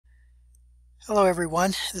Hello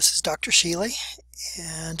everyone, this is Dr. Sheely,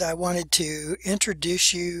 and I wanted to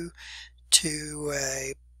introduce you to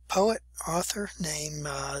a poet author named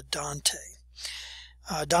Dante.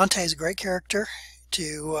 Dante is a great character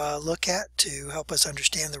to look at to help us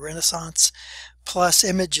understand the Renaissance, plus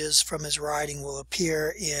images from his writing will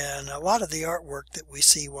appear in a lot of the artwork that we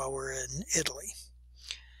see while we're in Italy.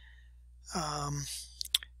 Um,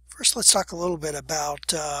 First, let's talk a little bit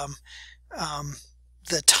about um,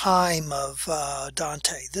 the time of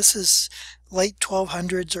Dante. This is late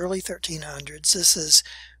 1200s, early 1300s. This is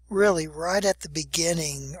really right at the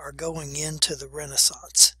beginning or going into the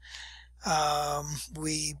Renaissance.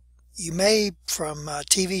 You may, from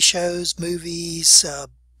TV shows, movies,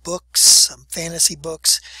 books, some fantasy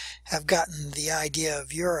books, have gotten the idea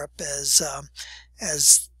of Europe as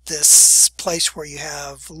this place where you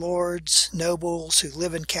have lords, nobles who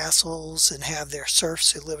live in castles and have their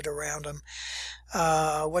serfs who lived around them.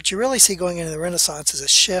 What you really see going into the Renaissance is a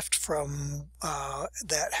shift from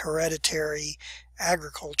that hereditary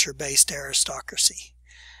agriculture-based aristocracy.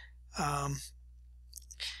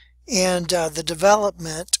 The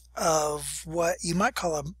development of what you might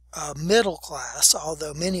call a middle class,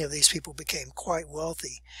 although many of these people became quite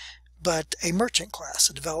wealthy, but a merchant class,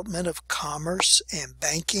 a development of commerce and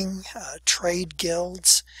banking, trade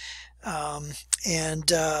guilds, Dante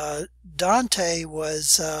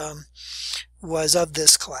was of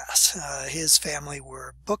this class. His family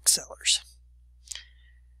were booksellers.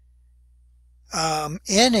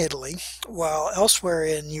 In Italy, while elsewhere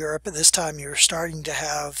in Europe at this time you're starting to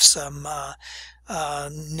have some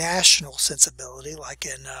national sensibility, like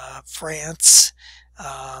in France,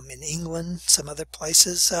 in England, some other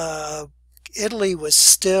places. Italy was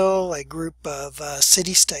still a group of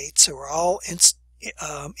city-states who were all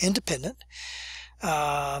independent.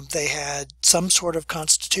 They had some sort of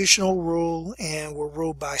constitutional rule and were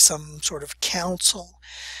ruled by some sort of council.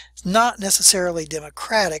 Not necessarily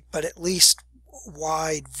democratic, but at least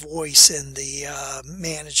wide voice in the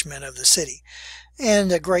management of the city,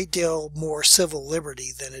 and a great deal more civil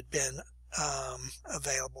liberty than had been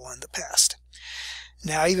available in the past.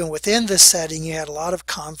 Now, even within this setting, you had a lot of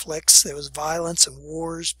conflicts. There was violence and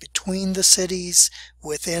wars between the cities,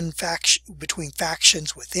 between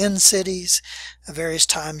factions within cities. At various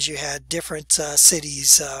times, you had different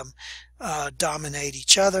cities dominate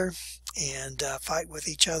each other and fight with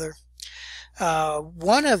each other.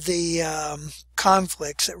 One of the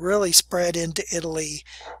conflicts that really spread into Italy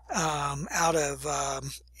out of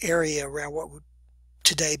area around what would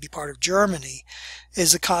today be part of Germany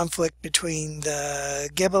is a conflict between the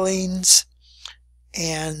Ghibellines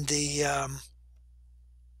and the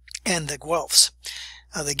Guelphs.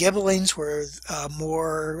 The Ghibellines were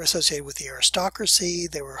more associated with the aristocracy.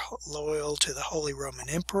 They were loyal to the Holy Roman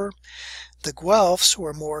Emperor. The Guelphs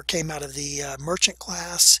came out of the merchant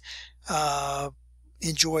class,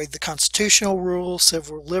 enjoyed the constitutional rule,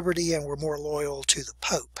 civil liberty, and were more loyal to the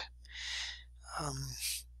Pope.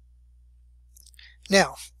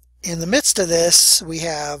 Now, in the midst of this, we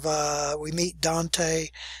meet Dante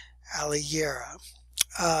Alighieri.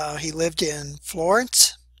 He lived in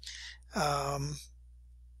Florence.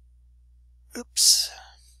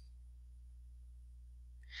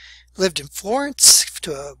 Lived in Florence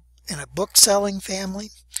in a book-selling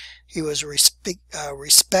family. He was a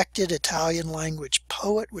respected Italian language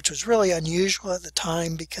poet, which was really unusual at the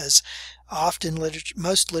time because often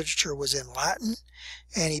most literature was in Latin.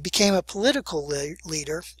 And he became a political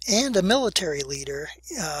leader and a military leader.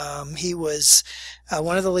 He was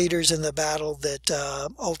one of the leaders in the battle that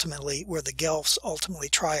where the Guelphs ultimately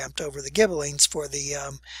triumphed over the Ghibellines for the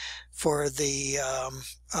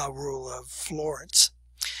rule of Florence.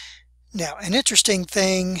 Now, an interesting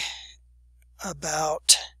thing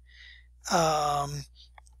about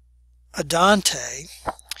Dante,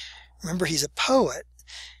 remember he's a poet.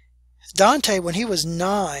 Dante, when he was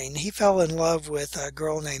 9, he fell in love with a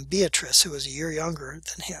girl named Beatrice, who was a year younger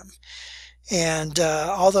than him. And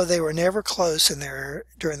although they were never close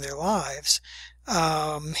during their lives,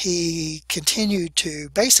 he continued to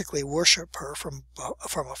basically worship her from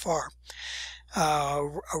afar.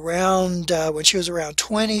 When she was around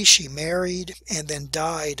 20, she married and then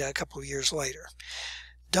died a couple of years later.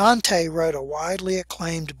 Dante wrote a widely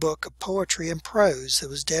acclaimed book of poetry and prose that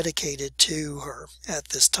was dedicated to her at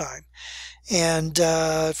this time. And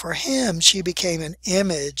for him, she became an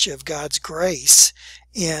image of God's grace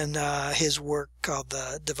in his work called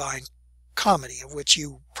the Divine Comedy, of which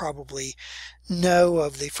you probably know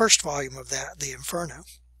of the first volume of that, the Inferno.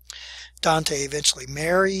 Dante eventually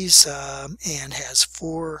marries and has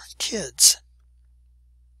 4 kids.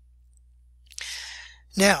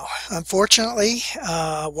 Now, unfortunately,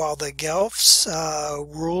 while the Guelphs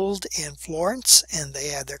ruled in Florence and they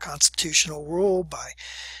had their constitutional rule by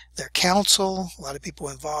their council, a lot of people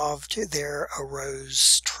involved, there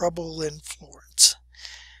arose trouble in Florence.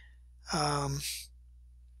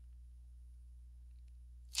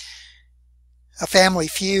 A family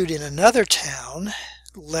feud in another town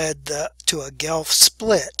led to a Guelph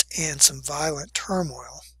split and some violent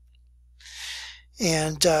turmoil,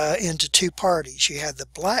 and into two parties. You had the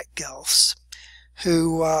Black Guelphs,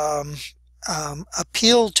 who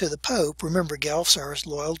appealed to the Pope. Remember, Guelphs are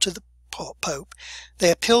loyal to the Pope.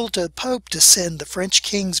 They appealed to the Pope to send the French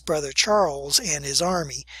king's brother Charles and his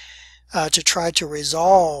army to try to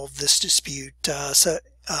resolve this dispute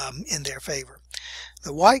in their favor.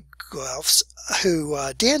 The White Guelphs, who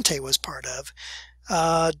Dante was part of,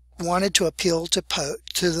 wanted to appeal to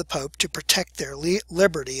the Pope to protect their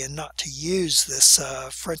liberty and not to use this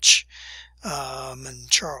French and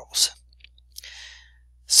Charles.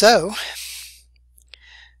 So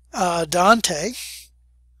Dante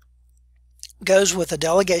goes with a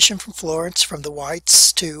delegation from Florence, from the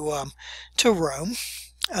Whites, to Rome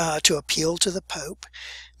to appeal to the Pope.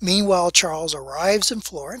 Meanwhile, Charles arrives in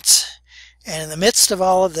Florence, and in the midst of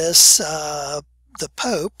all of this, the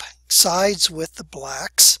Pope sides with the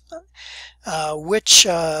blacks, which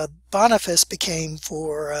Boniface became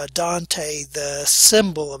for Dante the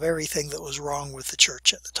symbol of everything that was wrong with the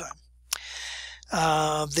church at the time.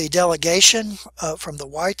 The delegation from the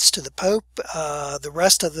Whites to the Pope, the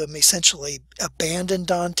rest of them essentially abandoned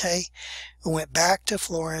Dante, went back to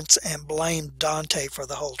Florence, and blamed Dante for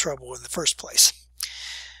the whole trouble in the first place.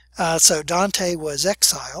 So Dante was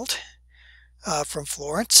exiled from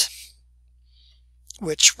Florence,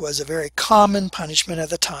 which was a very common punishment at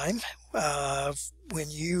the time. When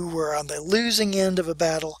you were on the losing end of a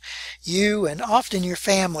battle, you and often your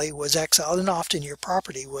family was exiled, and often your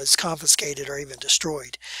property was confiscated or even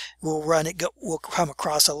destroyed. We'll come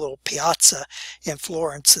across a little piazza in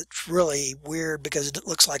Florence that's really weird because it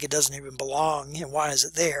looks like it doesn't even belong. And why is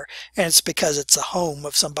it there? And it's because it's a home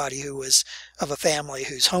of somebody who was of a family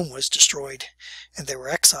whose home was destroyed, and they were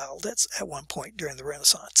exiled at one point during the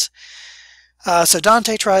Renaissance. So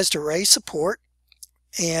Dante tries to raise support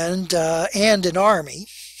and an army,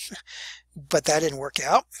 but that didn't work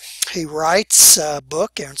out. He writes a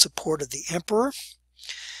book in support of the emperor,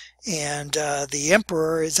 and the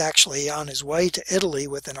emperor is actually on his way to Italy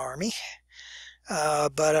with an army,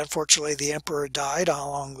 but unfortunately the emperor died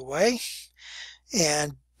along the way,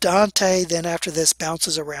 and Dante then after this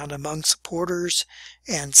bounces around among supporters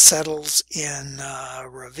and settles in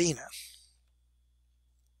Ravenna.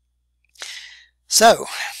 So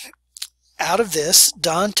out of this,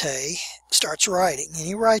 Dante starts writing, and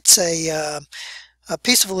he writes a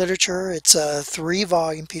piece of literature. It's a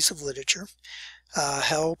 3-volume piece of literature,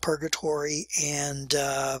 Hell, Purgatory, and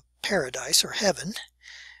Paradise, or Heaven,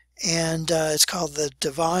 and it's called the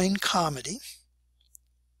Divine Comedy.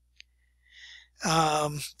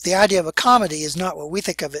 The idea of a comedy is not what we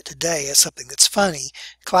think of it today as something that's funny.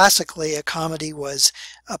 Classically, a comedy was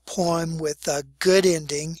a poem with a good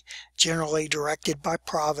ending, generally directed by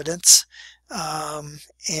Providence,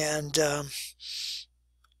 and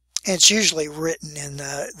it's usually written in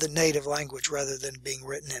the native language rather than being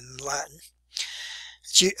written in Latin.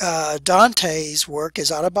 Dante's work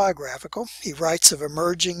is autobiographical. He writes of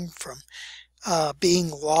emerging from being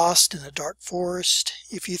lost in a dark forest.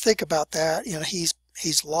 If you think about that, you know, he's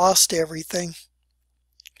lost everything.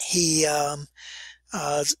 He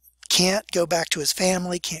can't go back to his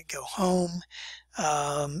family, can't go home,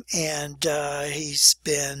 and he's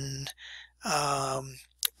been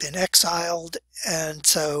exiled, and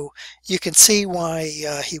so you can see why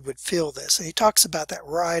he would feel this. And he talks about that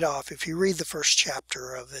right off if you read the first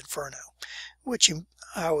chapter of Inferno, which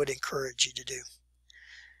I would encourage you to do.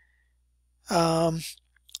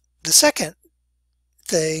 The second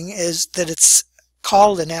thing is that it's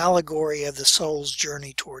called an allegory of the soul's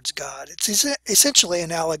journey towards God. It's essentially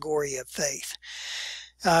an allegory of faith.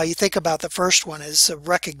 You think about the first one as a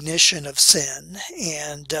recognition of sin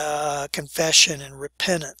and confession and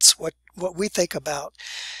repentance. What we think about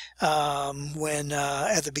when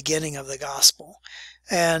at the beginning of the gospel,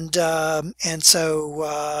 and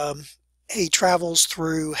so he travels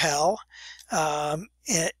through hell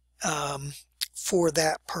for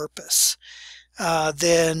that purpose.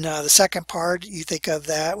 Then the second part, you think of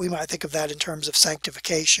that, we might think of that in terms of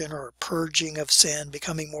sanctification or purging of sin,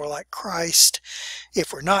 becoming more like Christ.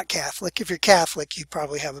 If we're not Catholic, if you're Catholic, you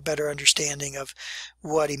probably have a better understanding of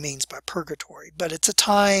what he means by purgatory. But it's a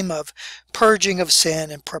time of purging of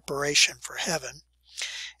sin and preparation for heaven.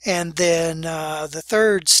 And then the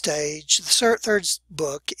third stage, the third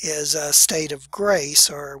book is a state of grace,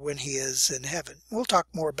 or when he is in heaven. We'll talk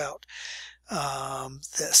more about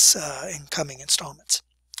this in coming installments.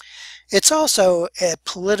 It's also a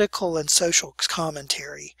political and social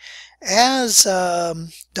commentary. As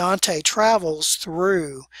Dante travels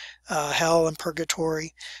through hell and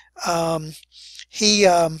purgatory, he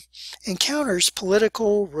encounters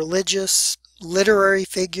political, religious, literary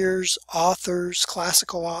figures, authors,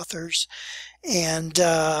 classical authors, and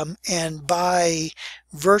by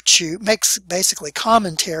virtue makes basically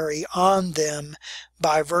commentary on them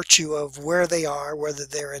by virtue of where they are, whether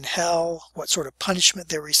they're in hell, what sort of punishment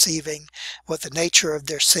they're receiving, what the nature of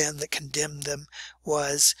their sin that condemned them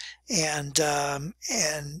was, and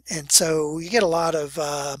so you get a lot of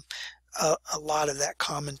that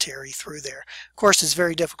commentary through there. Of course, it's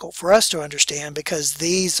very difficult for us to understand because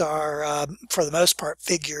these are, for the most part,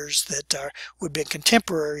 figures that would have been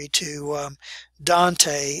contemporary to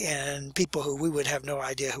Dante, and people who we would have no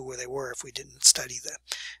idea who they were if we didn't study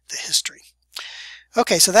the history.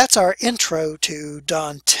 Okay, so that's our intro to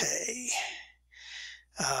Dante.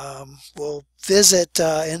 We'll visit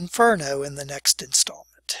Inferno in the next installment.